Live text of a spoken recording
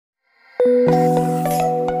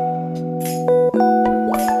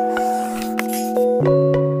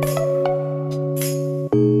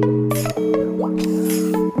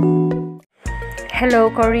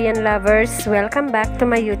Hello Korean lovers, welcome back to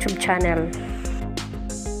my YouTube channel.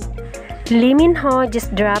 Lee Min-ho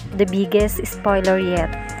just dropped the biggest spoiler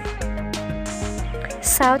yet.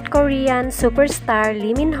 South Korean superstar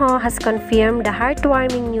Lee Min-ho has confirmed the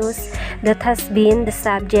heartwarming news that has been the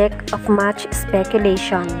subject of much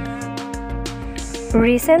speculation.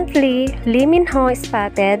 Recently, Lee Min-ho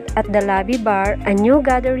spotted at the lobby bar, a new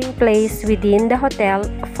gathering place within the hotel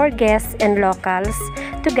for guests and locals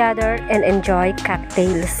to gather and enjoy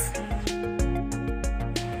cocktails.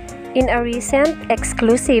 In a recent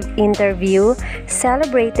exclusive interview,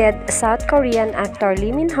 celebrated South Korean actor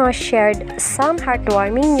Lee Min-ho shared some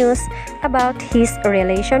heartwarming news about his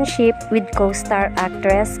relationship with co-star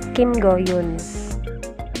actress Kim Go-eun.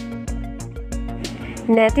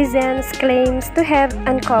 Netizens claims to have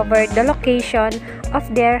uncovered the location of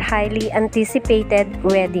their highly anticipated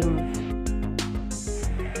wedding.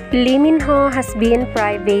 Lee Min-ho has been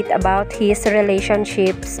private about his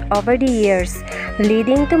relationships over the years,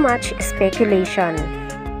 leading to much speculation.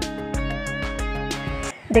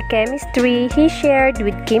 The chemistry he shared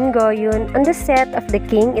with Kim Go-eun on the set of The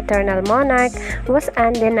King Eternal Monarch was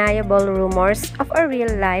undeniable rumors of a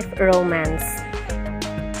real-life romance.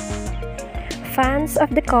 Fans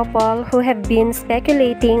of the couple who have been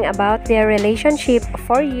speculating about their relationship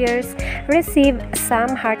for years received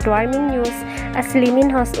some heartwarming news as Lee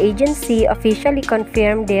Min-ho's agency officially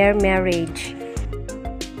confirmed their marriage.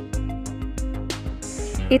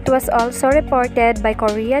 It was also reported by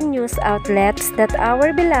Korean news outlets that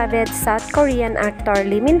our beloved South Korean actor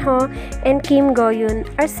Lee Min-ho and Kim Go-eun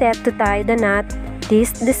are set to tie the knot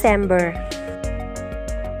this December.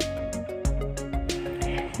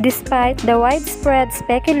 Despite the widespread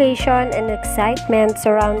speculation and excitement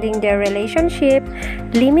surrounding their relationship,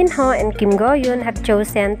 Lee Min-ho and Kim Go-eun have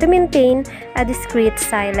chosen to maintain a discreet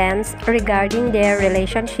silence regarding their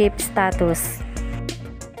relationship status.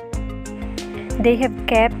 They have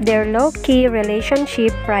kept their low-key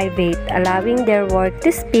relationship private, allowing their work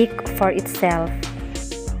to speak for itself.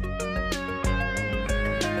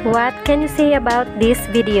 What can you say about this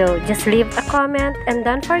video? Just leave a comment and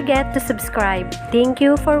don't forget to subscribe. Thank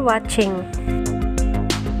you for watching.